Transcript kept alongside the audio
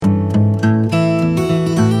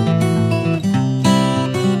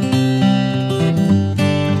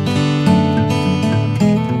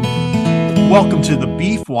to the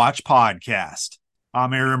Beef Watch podcast.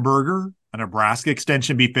 I'm Aaron Berger, a Nebraska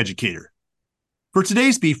Extension beef educator. For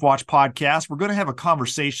today's Beef Watch podcast, we're going to have a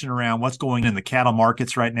conversation around what's going in the cattle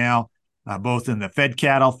markets right now, both in the fed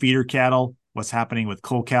cattle, feeder cattle, what's happening with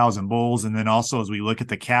cull cows and bulls, and then also as we look at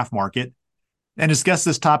the calf market. And discuss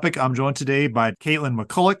this topic, I'm joined today by Katelyn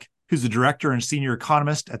McCullock, who's the director and senior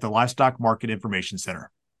economist at the Livestock Market Information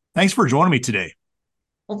Center. Thanks for joining me today.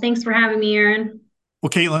 Well, thanks for having me, Aaron. Well,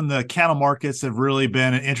 Katelyn, the cattle markets have really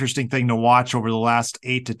been an interesting thing to watch over the last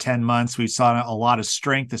 8 to 10 months. We've saw a lot of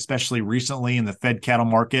strength, especially recently in the fed cattle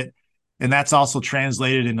market. And that's also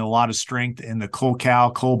translated into a lot of strength in the cull cow,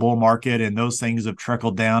 cull bull market, and those things have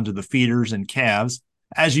trickled down to the feeders and calves.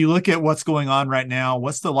 As you look at what's going on right now,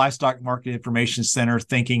 what's the Livestock Market Information Center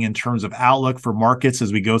thinking in terms of outlook for markets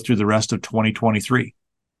as we go through the rest of 2023?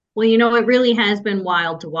 Well, it really has been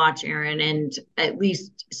wild to watch, Aaron. And at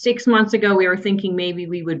least 6 months ago, we were thinking maybe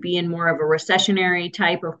we would be in more of a recessionary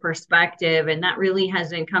type of perspective, and that really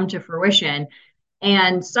hasn't come to fruition.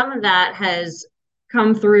 And some of that has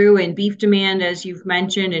come through in beef demand, as you've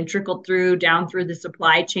mentioned, and trickled through down through the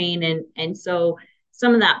supply chain. And so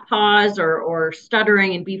some of that pause or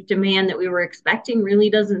stuttering in beef demand that we were expecting really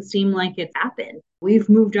doesn't seem like it's happened. We've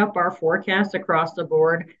moved up our forecast across the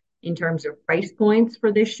board in terms of price points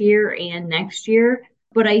for this year and next year.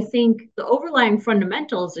 But I think the overlying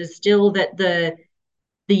fundamentals is still that the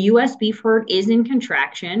U.S. beef herd is in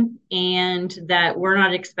contraction and that we're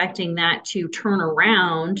not expecting that to turn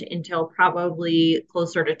around until probably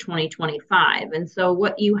closer to 2025. And so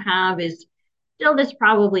what you have is still this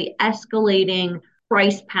probably escalating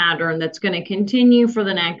price pattern that's going to continue for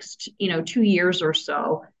the next, 2 years or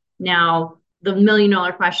so. Now, the $1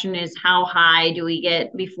 million question is how high do we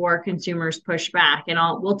get before consumers push back? And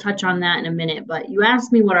we'll touch on that in a minute. But you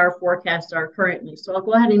asked me what our forecasts are currently, so I'll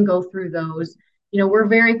go ahead and go through those. We're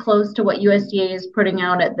very close to what USDA is putting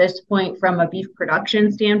out at this point from a beef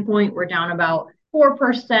production standpoint. We're down about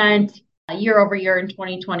 4% year over year in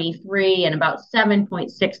 2023 and about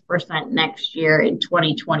 7.6% next year in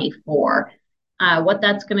 2024. What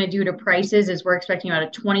that's going to do to prices is we're expecting about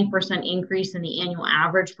a 20% increase in the annual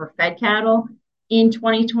average for fed cattle in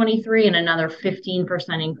 2023 and another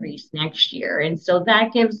 15% increase next year. And so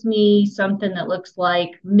that gives me something that looks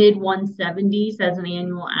like mid 170s as an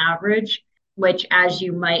annual average, which, as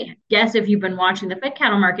you might guess, if you've been watching the fed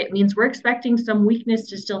cattle market, means we're expecting some weakness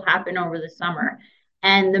to still happen over the summer.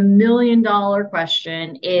 And the $1 million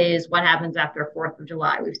question is what happens after 4th of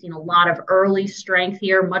July. We've seen a lot of early strength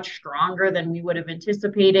here, much stronger than we would have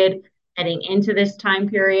anticipated heading into this time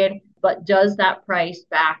period. But does that price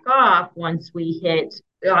back off once we hit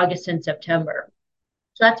August and September?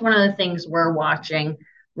 So that's one of the things we're watching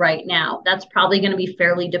right now. That's probably going to be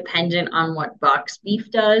fairly dependent on what box beef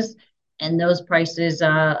does. And those prices,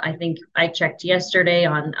 I think I checked yesterday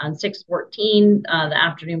on 6/14, the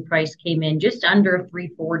afternoon price came in just under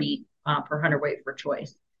 340 per hundredweight for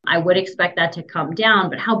choice. I would expect that to come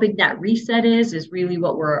down, but how big that reset is really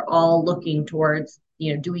what we're all looking towards.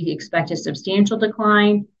 Do we expect a substantial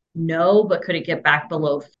decline? No, but could it get back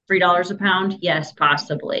below $3 a pound? Yes,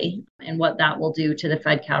 possibly. And what that will do to the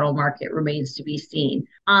fed cattle market remains to be seen.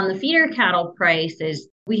 On the feeder cattle prices,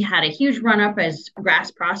 we had a huge run up as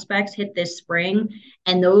grass prospects hit this spring,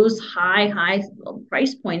 and those high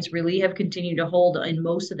price points really have continued to hold in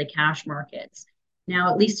most of the cash markets.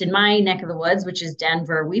 Now, at least in my neck of the woods, which is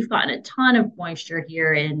Denver, we've gotten a ton of moisture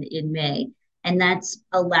here in May, and that's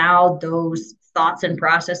allowed those thoughts and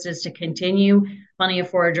processes to continue. Plenty of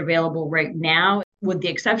forage available right now, with the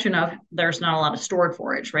exception of there's not a lot of stored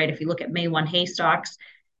forage, right? If you look at May 1 hay stocks,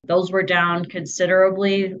 those were down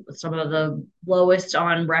considerably, some of the lowest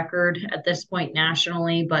on record at this point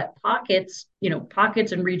nationally, but pockets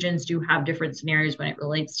and regions do have different scenarios when it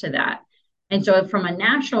relates to that. And so from a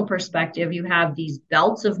national perspective, you have these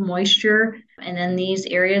belts of moisture and then these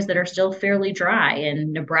areas that are still fairly dry.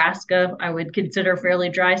 And Nebraska, I would consider fairly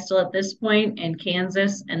dry still at this point, and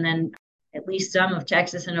Kansas, and then at least some of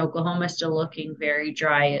Texas and Oklahoma still looking very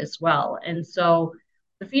dry as well. And so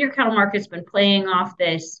the feeder cattle market's been playing off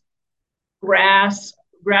this grass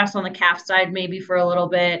on the calf side maybe for a little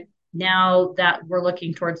bit. Now that we're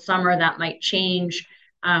looking towards summer, that might change.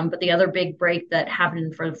 But the other big break that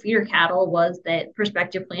happened for the feeder cattle was that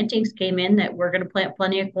prospective plantings came in that we're going to plant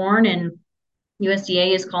plenty of corn, and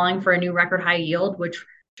USDA is calling for a new record high yield, which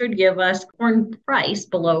should give us corn price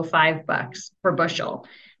below $5 per bushel.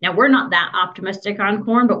 Now, we're not that optimistic on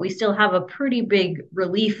corn, but we still have a pretty big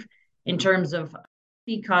relief in terms of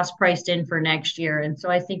feed costs priced in for next year. And so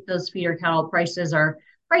I think those feeder cattle prices are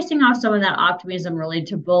pricing off some of that optimism related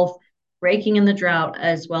to both breaking in the drought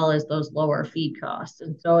as well as those lower feed costs.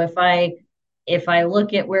 And so if I If I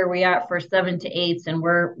look at where we are for 7 to 8s, and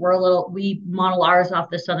we model ours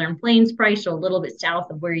off the Southern Plains price, so a little bit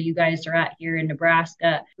south of where you guys are at here in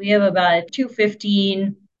Nebraska. We have about a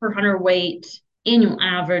 215 per hundredweight annual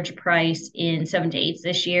average price in 7 to 8s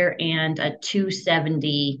this year, and a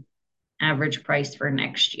 270 average price for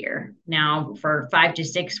next year. Now, for 5 to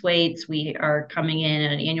 6 weights, we are coming in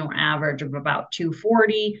at an annual average of about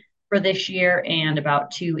 240 for this year and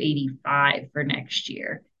about 285 for next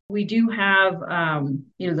year. We do have,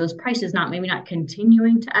 those prices maybe not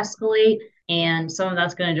continuing to escalate. And some of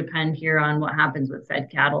that's going to depend here on what happens with fed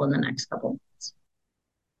cattle in the next couple months.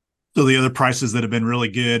 So the other prices that have been really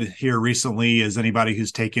good here recently is anybody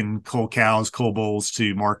who's taken cull cows, cull bulls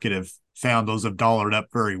to market have found those have dollared up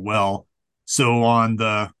very well. So on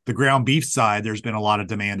the ground beef side, there's been a lot of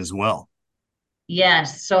demand as well.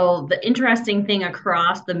 Yes. So the interesting thing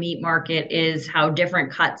across the meat market is how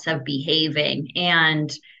different cuts have behaving,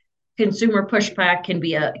 and consumer pushback can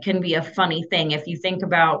be a funny thing. If you think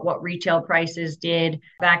about what retail prices did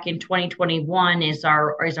back in 2021 is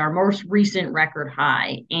our most recent record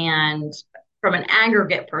high. And from an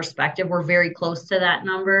aggregate perspective, we're very close to that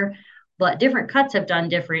number, but different cuts have done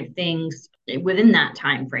different things within that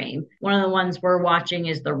time frame. One of the ones we're watching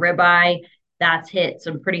is the ribeye. That's hit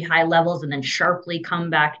some pretty high levels and then sharply come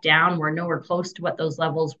back down. We're nowhere close to what those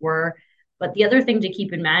levels were. But the other thing to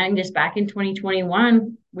keep in mind is back in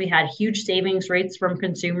 2021, we had huge savings rates from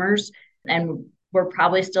consumers, and we're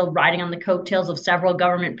probably still riding on the coattails of several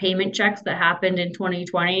government payment checks that happened in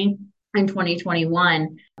 2020 and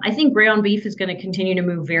 2021. I think ground beef is going to continue to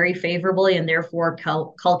move very favorably, and therefore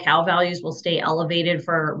cull cow values will stay elevated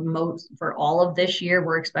for all of this year.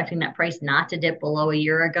 We're expecting that price not to dip below a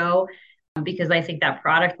year ago, because I think that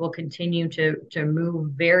product will continue to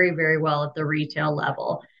move very, very well at the retail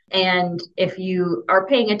level. And if you are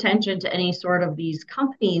paying attention to any sort of these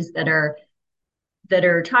companies that are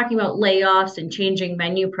talking about layoffs and changing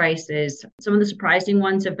menu prices, some of the surprising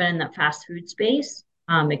ones have been in that fast food space.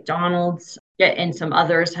 McDonald's and some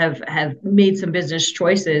others have made some business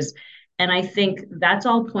choices. And I think that's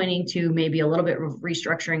all pointing to maybe a little bit of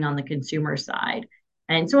restructuring on the consumer side.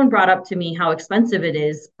 And someone brought up to me how expensive it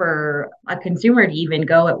is for a consumer to even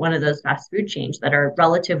go at one of those fast food chains that are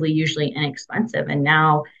relatively usually inexpensive, and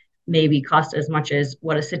now maybe cost as much as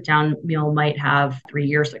what a sit-down meal might have 3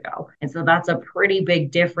 years ago. And so that's a pretty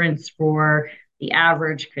big difference for the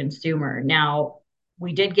average consumer. Now,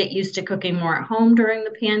 we did get used to cooking more at home during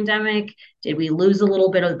the pandemic. Did we lose a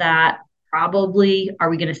little bit of that? Probably. Are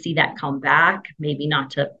we going to see that come back? Maybe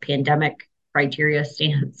not to pandemic criteria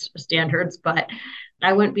standards, but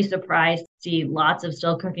I wouldn't be surprised to see lots of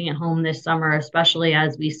still cooking at home this summer, especially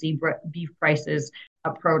as we see beef prices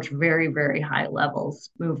approach very, very high levels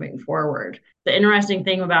moving forward. The interesting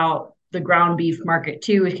thing about the ground beef market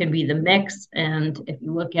too, it can be the mix. And if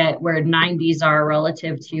you look at where 90s are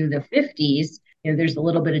relative to the 50s, there's a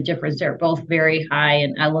little bit of difference. They're both very high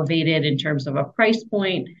and elevated in terms of a price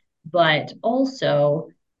point, but also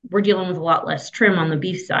we're dealing with a lot less trim on the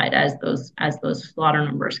beef side as those slaughter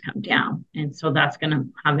numbers come down. And so that's going to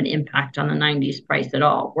have an impact on the 90s price at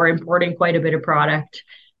all. We're importing quite a bit of product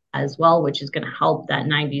as well, which is going to help that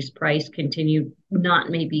 90s price continue, not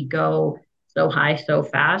maybe go so high so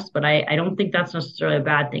fast, but I don't think that's necessarily a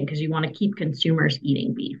bad thing, because you want to keep consumers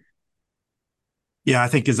eating beef. Yeah, I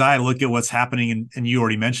think as I look at what's happening, and you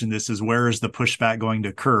already mentioned this, is where is the pushback going to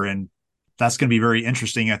occur? And that's going to be very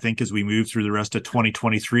interesting, I think, as we move through the rest of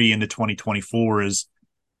 2023 into 2024, is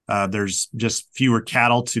there's just fewer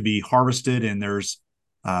cattle to be harvested, and there's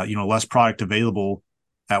less product available.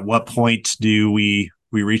 At what point do we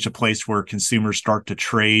reach a place where consumers start to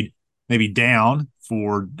trade maybe down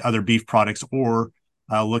for other beef products, or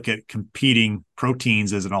look at competing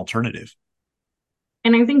proteins as an alternative?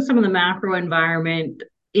 And I think some of the macro environment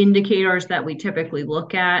indicators that we typically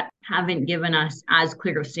look at haven't given us as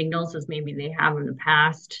clear of signals as maybe they have in the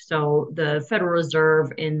past. So the Federal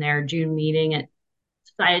Reserve in their June meeting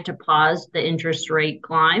decided to pause the interest rate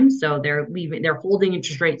climb. So they're holding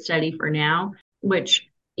interest rates steady for now, which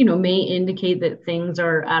may indicate that things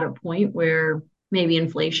are at a point where maybe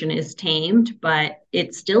inflation is tamed, but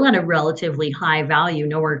it's still at a relatively high value,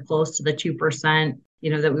 nowhere close to the 2%,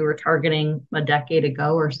 that we were targeting a decade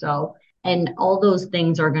ago or so. And all those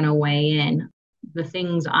things are going to weigh in. The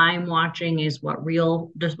things I'm watching is what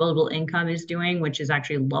real disposable income is doing, which is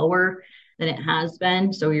actually lower than it has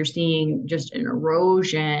been. So you're seeing just an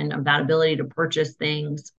erosion of that ability to purchase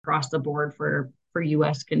things across the board for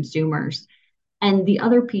U.S. consumers. And the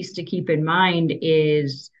other piece to keep in mind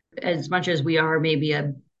is, as much as we are maybe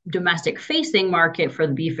a domestic facing market for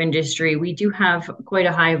the beef industry, we do have quite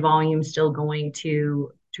a high volume still going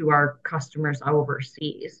to to our customers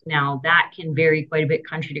overseas. Now, that can vary quite a bit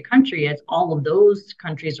country to country, as all of those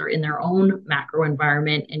countries are in their own macro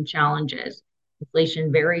environment and challenges.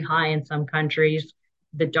 Inflation very high in some countries.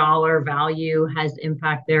 The dollar value has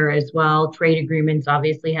impact there as well. Trade agreements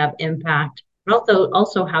obviously have impact, but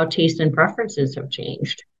also how tastes and preferences have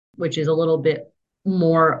changed, which is a little bit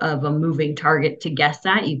more of a moving target to guess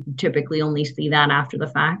at. You typically only see that after the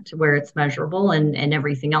fact where it's measurable, and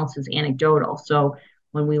everything else is anecdotal. So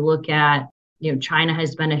when we look at, China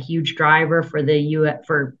has been a huge driver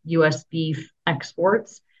for US beef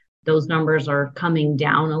exports. Those numbers are coming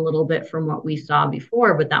down a little bit from what we saw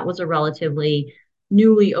before, but that was a relatively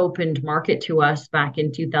newly opened market to us back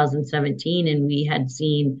in 2017, and we had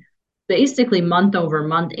seen basically month over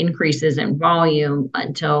month increases in volume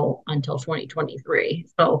until 2023.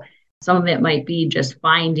 So some of it might be just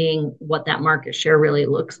finding what that market share really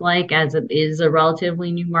looks like, as it is a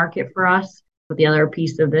relatively new market for us. But the other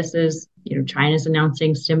piece of this is, China's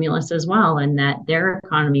announcing stimulus as well, and that their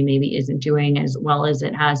economy maybe isn't doing as well as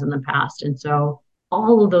it has in the past. And so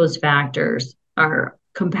all of those factors are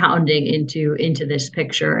compounding into this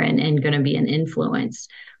picture and going to be an influence.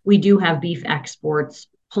 We do have beef exports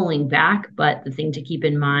pulling back, but the thing to keep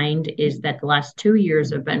in mind is that the last 2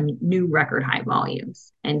 years have been new record high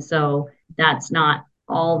volumes. And so that's not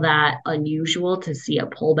all that unusual to see a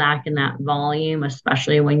pullback in that volume,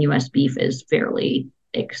 especially when US beef is fairly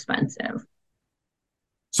expensive.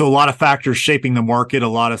 So a lot of factors shaping the market, a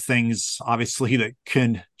lot of things obviously that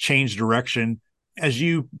can change direction. As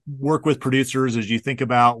you work with producers, as you think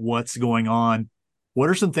about what's going on, what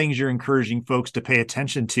are some things you're encouraging folks to pay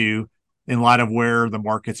attention to in light of where the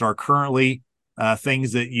markets are currently,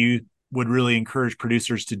 things that you would really encourage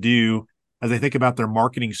producers to do as they think about their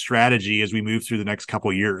marketing strategy as we move through the next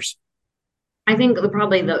couple of years? I think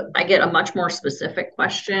I get a much more specific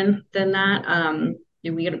question than that.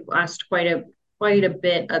 We get asked quite a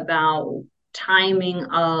bit about timing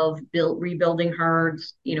of rebuilding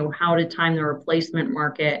herds, how to time the replacement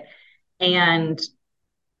market. And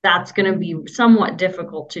that's going to be somewhat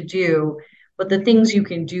difficult to do. But the things you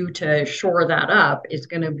can do to shore that up is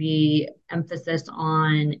going to be emphasis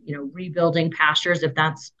on, rebuilding pastures, if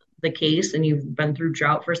that's the case, and you've been through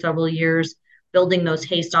drought for several years, building those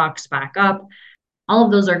hay stocks back up. All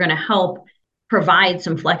of those are going to help provide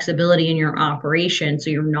some flexibility in your operation,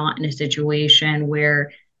 so you're not in a situation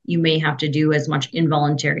where you may have to do as much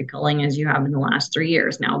involuntary culling as you have in the last 3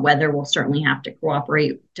 years. Now, weather will certainly have to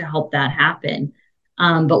cooperate to help that happen.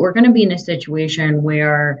 But we're going to be in a situation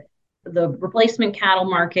where the replacement cattle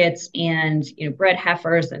markets and, bred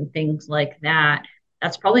heifers and things like that,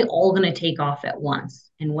 that's probably all going to take off at once.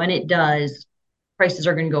 And when it does, prices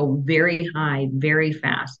are going to go very high, very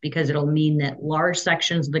fast, because it'll mean that large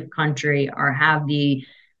sections of the country have the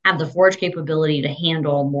forage capability to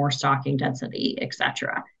handle more stocking density, et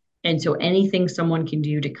cetera. And so anything someone can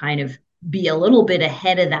do to kind of be a little bit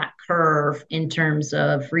ahead of that curve in terms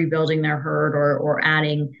of rebuilding their herd or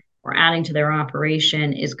adding to their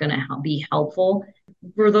operation is going to be helpful.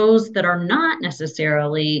 For those that are not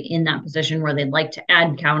necessarily in that position where they'd like to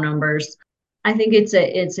add cow numbers, I think it's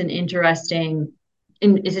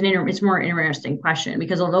more interesting question,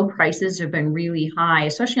 because although prices have been really high,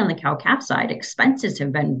 especially on the cow-calf side, expenses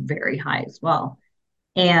have been very high as well.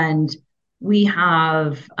 And we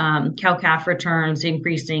have cow-calf returns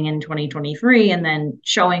increasing in 2023 and then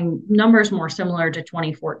showing numbers more similar to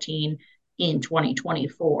 2014 in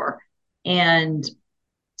 2024. And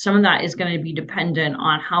some of that is going to be dependent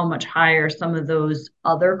on how much higher some of those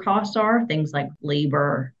other costs are, things like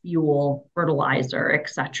labor, fuel, fertilizer, et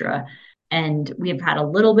cetera. And we have had a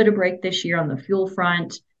little bit of break this year on the fuel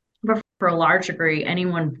front, but for a large degree,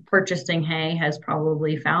 anyone purchasing hay has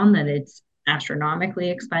probably found that it's astronomically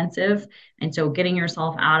expensive. And so getting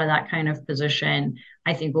yourself out of that kind of position,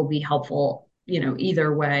 I think, will be helpful,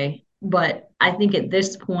 either way. But I think at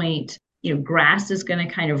this point, grass is going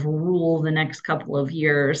to kind of rule the next couple of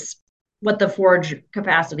years, what the forage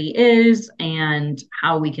capacity is and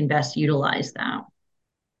how we can best utilize that.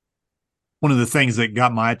 One of the things that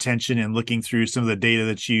got my attention in looking through some of the data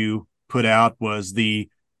that you put out was the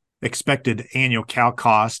expected annual cow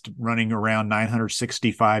cost running around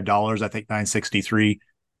 $965, I think $963.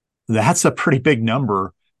 That's a pretty big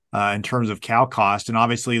number in terms of cow cost. And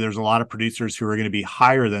obviously there's a lot of producers who are going to be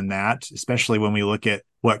higher than that, especially when we look at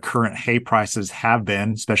what current hay prices have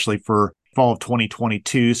been, especially for fall of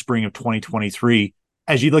 2022, spring of 2023.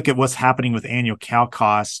 As you look at what's happening with annual cow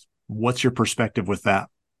costs, what's your perspective with that?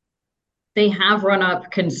 They have run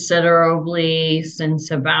up considerably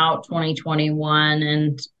since about 2021.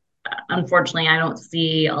 And unfortunately, I don't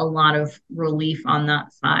see a lot of relief on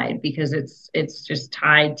that side because it's just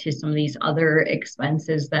tied to some of these other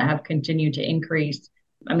expenses that have continued to increase.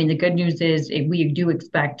 I mean, the good news is we do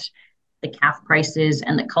expect the calf prices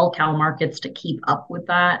and the cull cow markets to keep up with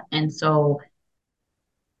that. And so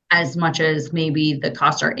as much as maybe the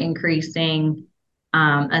costs are increasing,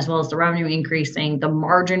 as well as the revenue increasing, the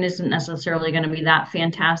margin isn't necessarily going to be that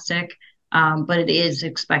fantastic. But it is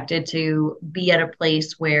expected to be at a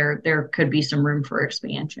place where there could be some room for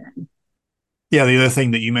expansion. Yeah, the other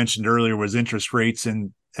thing that you mentioned earlier was interest rates.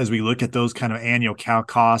 And as we look at those kind of annual cow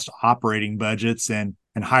cost operating budgets and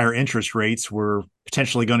higher interest rates, we're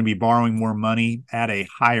potentially going to be borrowing more money at a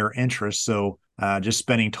higher interest. So just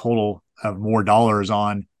spending total of more dollars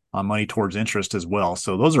on money towards interest as well.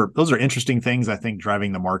 So those are interesting things, I think,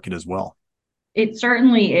 driving the market as well. It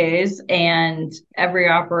certainly is, and every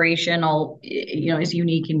operational, is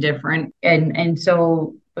unique and different. And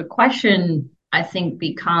so the question I think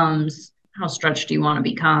becomes, how stretched do you want to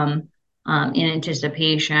become in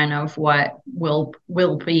anticipation of what will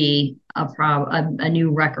be a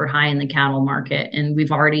new record high in the cattle market? And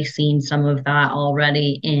we've already seen some of that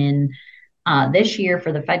already in this year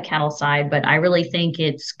for the fed cattle side, but I really think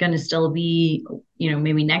it's going to still be,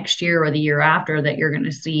 maybe next year or the year after that you're going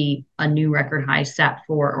to see a new record high set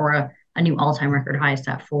for, or a new all-time record high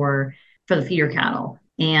set for the feeder cattle.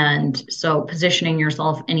 And so positioning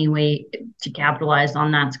yourself anyway to capitalize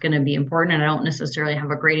on that's going to be important. And I don't necessarily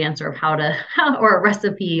have a great answer of how or a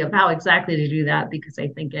recipe of how exactly to do that, because I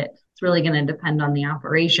think it's really going to depend on the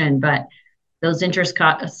operation. But those interest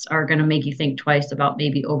costs are going to make you think twice about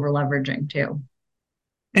maybe over leveraging too.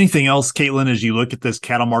 Anything else, Katelyn, as you look at this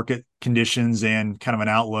cattle market conditions and kind of an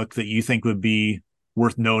outlook that you think would be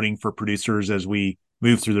worth noting for producers as we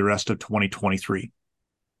move through the rest of 2023?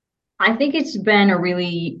 I think it's been a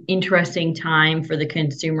really interesting time for the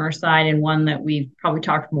consumer side, and one that we've probably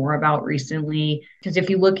talked more about recently. Because if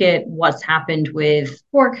you look at what's happened with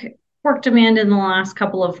pork demand in the last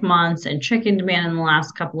couple of months and chicken demand in the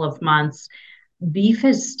last couple of months, beef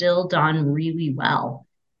has still done really well.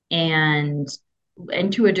 And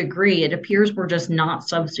to a degree, it appears we're just not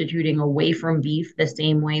substituting away from beef the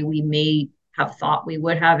same way we may have thought we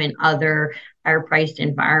would have in other higher priced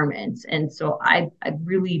environments. And so I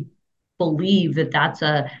really believe that that's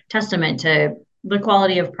a testament to the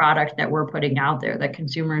quality of product that we're putting out there, that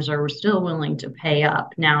consumers are still willing to pay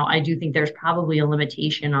up. Now, I do think there's probably a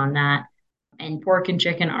limitation on that. And pork and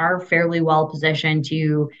chicken are fairly well positioned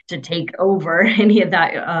to take over any of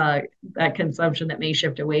that consumption that may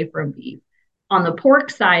shift away from beef. On the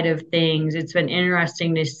pork side of things, it's been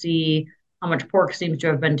interesting to see how much pork seems to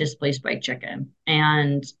have been displaced by chicken.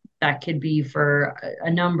 And that could be for a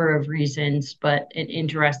number of reasons, but an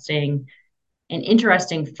interesting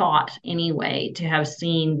thought anyway, to have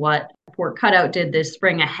seen what pork cutout did this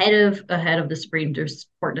spring ahead of the Supreme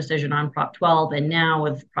Court decision on Prop 12, and now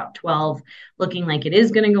with Prop 12 looking like it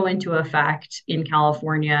is going to go into effect in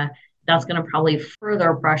California, that's going to probably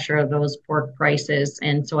further pressure those pork prices.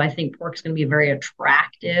 And so I think pork's going to be very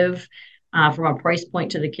attractive from a price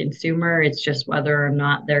point to the consumer. It's just whether or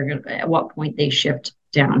not at what point they shift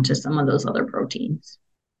down to some of those other proteins.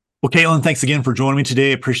 Well, Katelyn, thanks again for joining me today.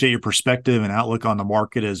 I appreciate your perspective and outlook on the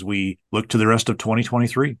market as we look to the rest of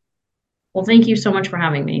 2023. Well, thank you so much for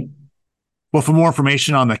having me. Well, for more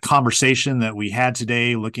information on the conversation that we had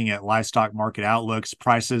today, looking at livestock market outlooks,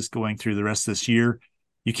 prices going through the rest of this year,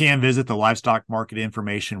 you can visit the Livestock Market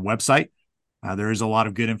Information website. There is a lot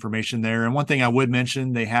of good information there. And one thing I would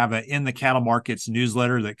mention, they have a In the Cattle Markets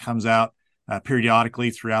newsletter that comes out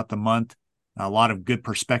periodically throughout the month. A lot of good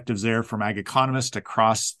perspectives there from ag economists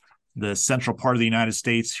across the central part of the United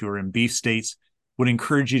States who are in beef states. Would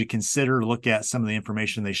encourage you to consider look at some of the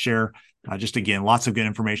information they share. Just again, lots of good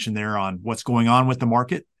information there on what's going on with the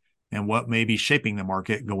market and what may be shaping the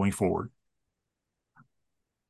market going forward.